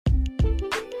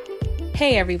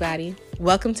Hey everybody,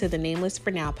 welcome to the Nameless for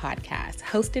Now podcast,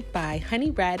 hosted by Honey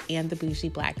Red and the Bougie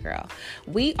Black Girl.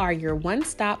 We are your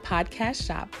one-stop podcast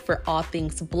shop for all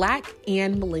things Black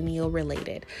and millennial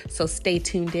related. So stay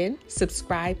tuned in,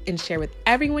 subscribe, and share with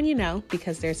everyone you know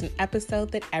because there's an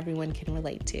episode that everyone can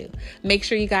relate to. Make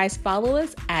sure you guys follow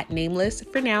us at Nameless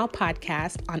for Now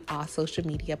podcast on all social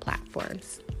media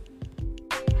platforms.